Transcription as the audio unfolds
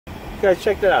Guys,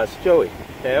 check that out. It's Joey.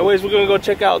 Anyways, we're gonna go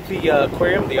check out the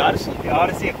aquarium, the Odyssey. The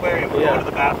Odyssey Aquarium. We're going to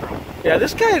the bathroom. Yeah,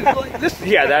 this guy,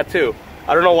 yeah, that too.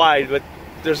 I don't know why, but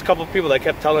there's a couple of people that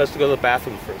kept telling us to go to the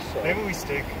bathroom first. So. Maybe we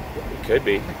stink. It could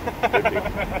be. Could be.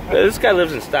 This guy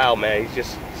lives in style, man.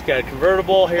 He's got a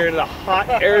convertible here in the hot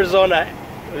Arizona.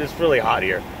 It's really hot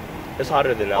here. It's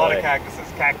hotter than LA. A lot of cactuses,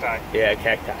 cacti. Yeah,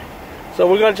 cacti. So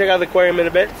we're gonna check out the aquarium in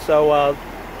a bit. So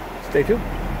stay tuned.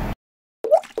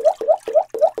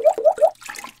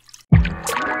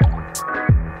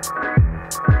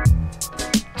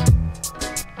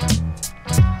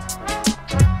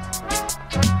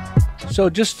 So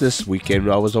just this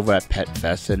weekend, I was over at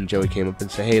Petfest, and Joey came up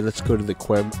and said, hey, let's go to the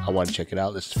aquarium. I want to check it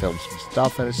out. Let's film some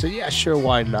stuff. And I said, yeah, sure,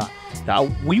 why not? Now,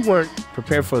 we weren't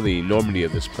prepared for the enormity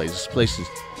of this place. This place is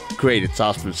great. It's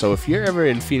awesome. So if you're ever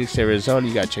in Pheonix, Arizona,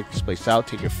 you got to check this place out.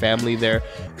 Take your family there,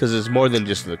 because it's more than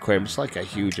just an aquarium. It's like a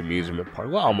huge amusement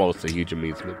park. Well, almost a huge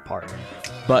amusement park.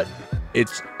 But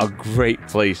it's a great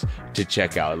place to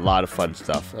check out. A lot of fun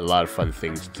stuff. A lot of fun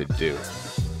things to do.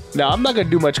 Now, I'm not going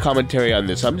to do much commentary on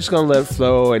this. I'm just going to let it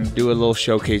flow and do a little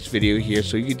showcase video here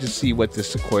so you can just see what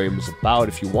this aquarium is about.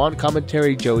 If you want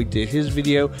commentary, Joey did his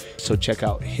video, so check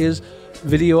out his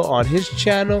video on his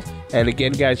channel. And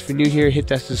again, guys, if you're new here, hit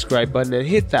that subscribe button and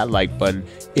hit that like button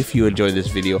if you enjoyed this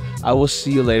video. I will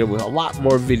see you later with a lot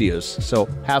more videos. So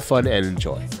have fun and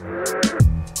enjoy.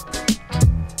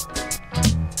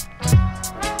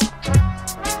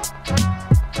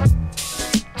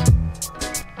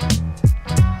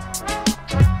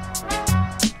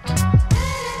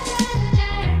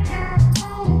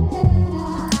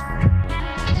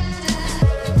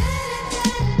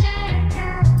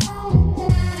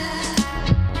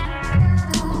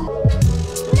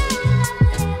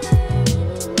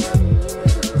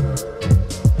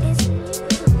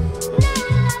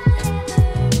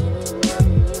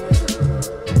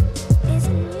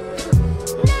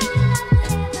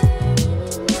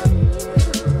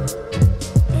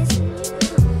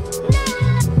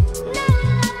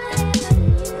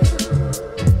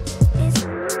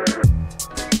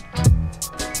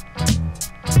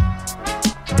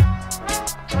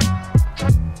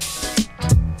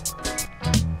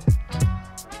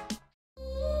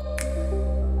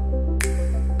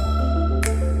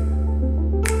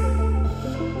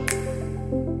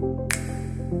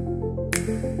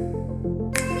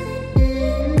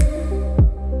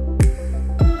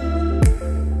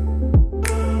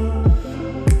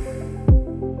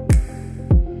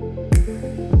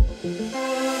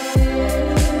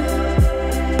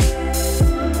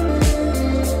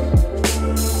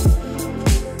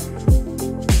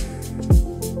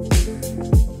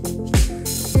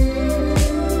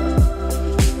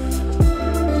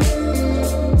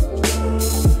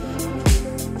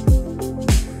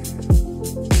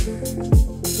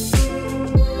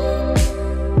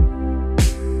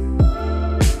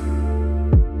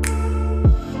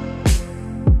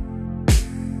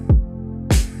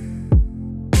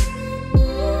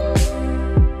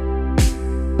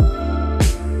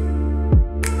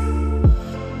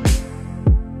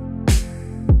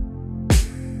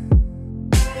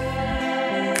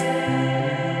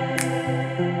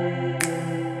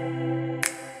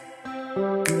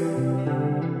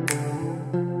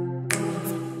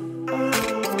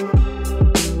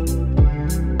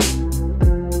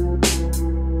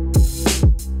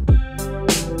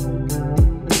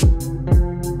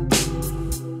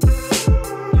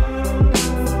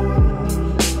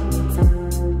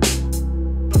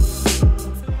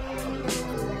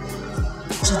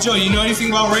 So Joe, you know anything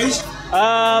about rays?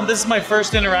 This is my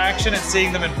first interaction and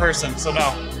seeing them in person, so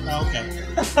no. Oh, okay.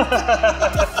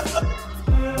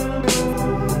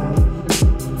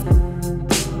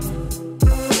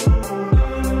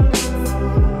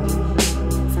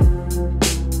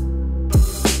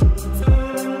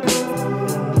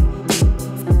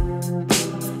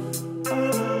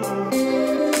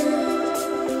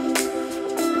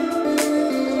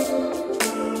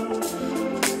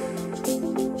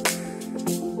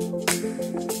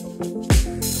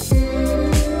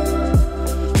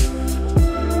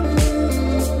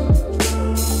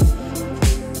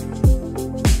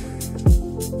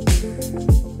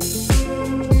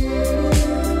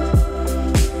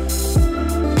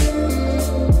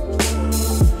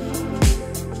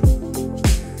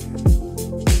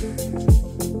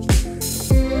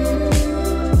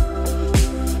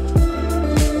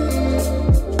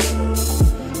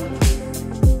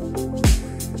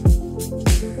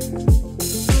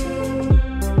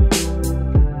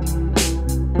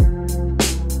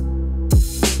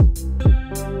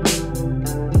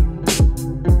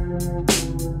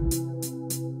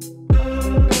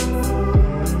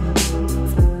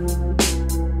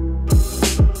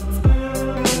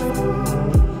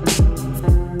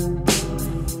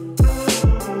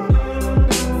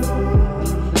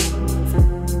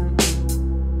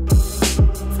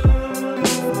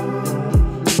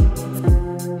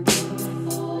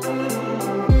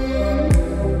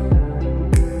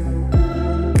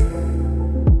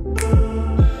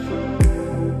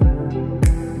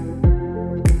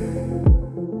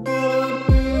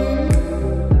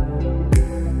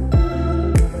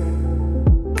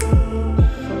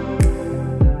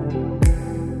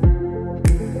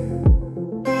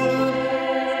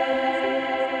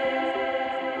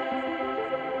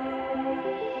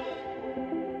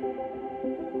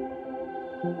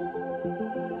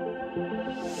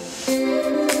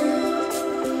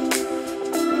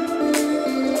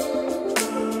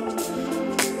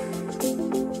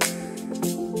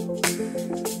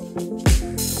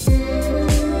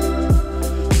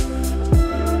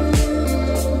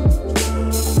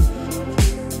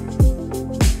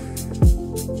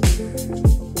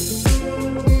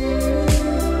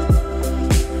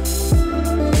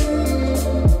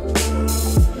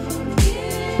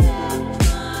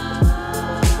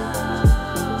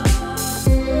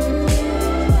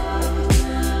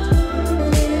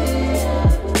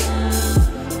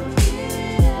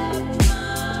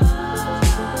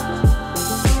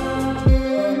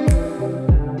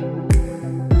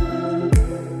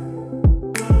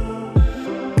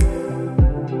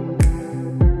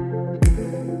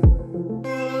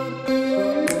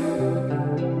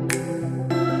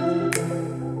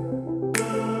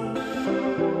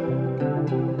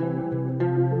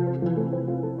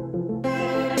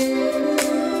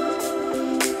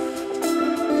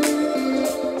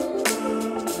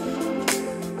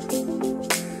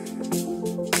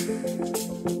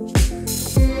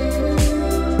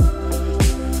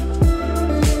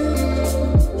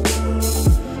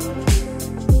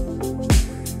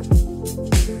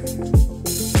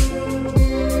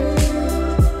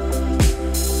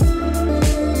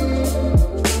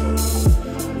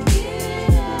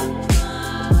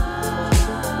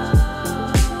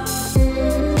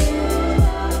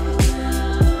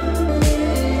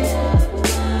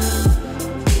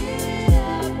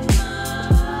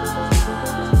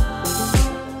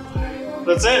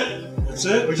 That's it. That's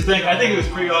it? What'd you think? I think it was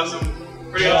pretty awesome.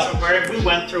 Pretty awesome aquarium. We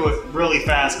went through it really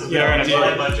fast because we Yeah, were in a we did.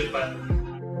 tight budget, but